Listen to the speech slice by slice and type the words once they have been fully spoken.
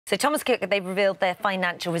So Thomas Cook, they've revealed their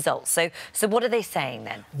financial results. So what are they saying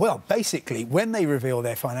then? Well, basically, when they reveal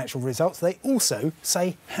their financial results, they also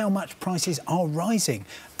say how much prices are rising.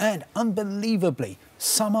 And unbelievably,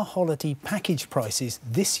 summer holiday package prices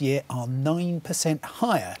this year are 9%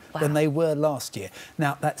 higher than they were last year.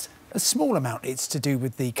 Now, that's a small amount. It's to do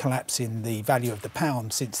with the collapse in the value of the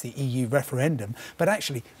pound since the EU referendum. But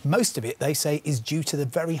actually, most of it, they say, is due to the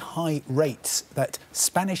very high rates that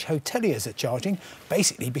Spanish hoteliers are charging,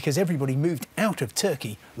 basically because everybody moved out of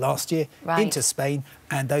Turkey last year into Spain,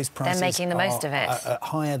 and those prices they're making the most of it.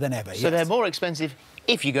 Higher than ever. So they're more expensive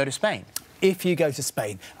if you go to Spain. If you go to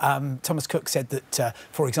Spain. Thomas Cook said that,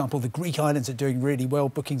 for example, the Greek islands are doing really well,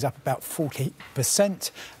 bookings up about 40%.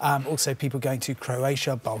 Also, people going to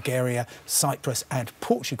Croatia, Bulgaria, Cyprus and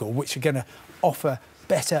Portugal, which are going to offer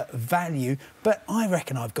better value. But I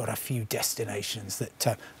reckon I've got a few destinations that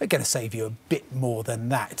are going to save you a bit more than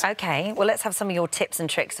that. OK, well, let's have some of your tips and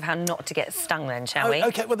tricks of how not to get stung then, shall we?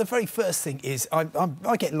 OK, well, the very first thing is I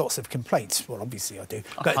get lots of complaints. Well, obviously I do.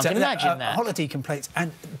 I can't imagine that. Holiday complaints,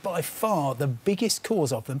 and by far the biggest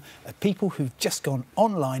cause of them are people who've just gone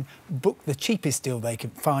online, booked the cheapest deal they can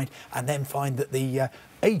find, and then find that the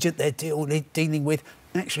agent they're dealing with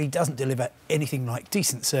actually doesn't deliver anything like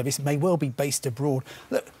decent service, may well be based abroad.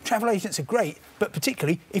 Look, travel agents are great, but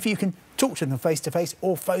particularly if you can talk to them face-to-face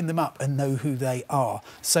or phone them up and know who they are.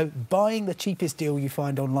 So buying the cheapest deal you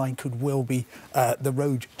find online could well be the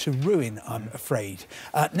road to ruin, I'm afraid.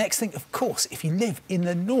 Next thing, of course, if you live in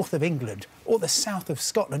the north of England or the south of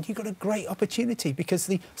Scotland, you've got a great opportunity because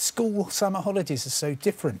the school summer holidays are so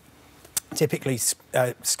different. Typically,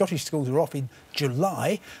 Scottish schools are off in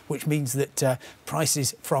July, which means that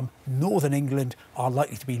prices from northern England are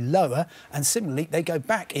likely to be lower. And similarly, they go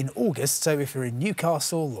back in August. So if you're in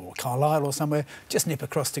Newcastle or Carlisle or somewhere, just nip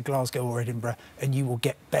across to Glasgow or Edinburgh and you will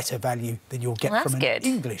get better value than you'll get from an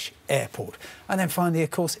English airport. And then finally,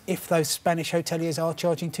 of course, if those Spanish hoteliers are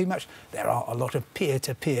charging too much, there are a lot of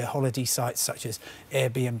peer-to-peer holiday sites such as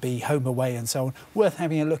Airbnb, HomeAway and so on, worth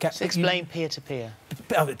having a look at. So explain peer-to-peer.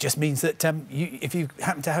 It just means that if you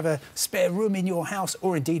happen to have a spare room in your house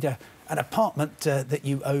or indeed an apartment that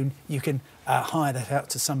you own, you can hire that out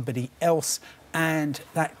to somebody else, and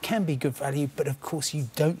that can be good value, but of course you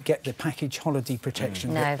don't get the package holiday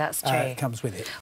protection that's true. Comes with it.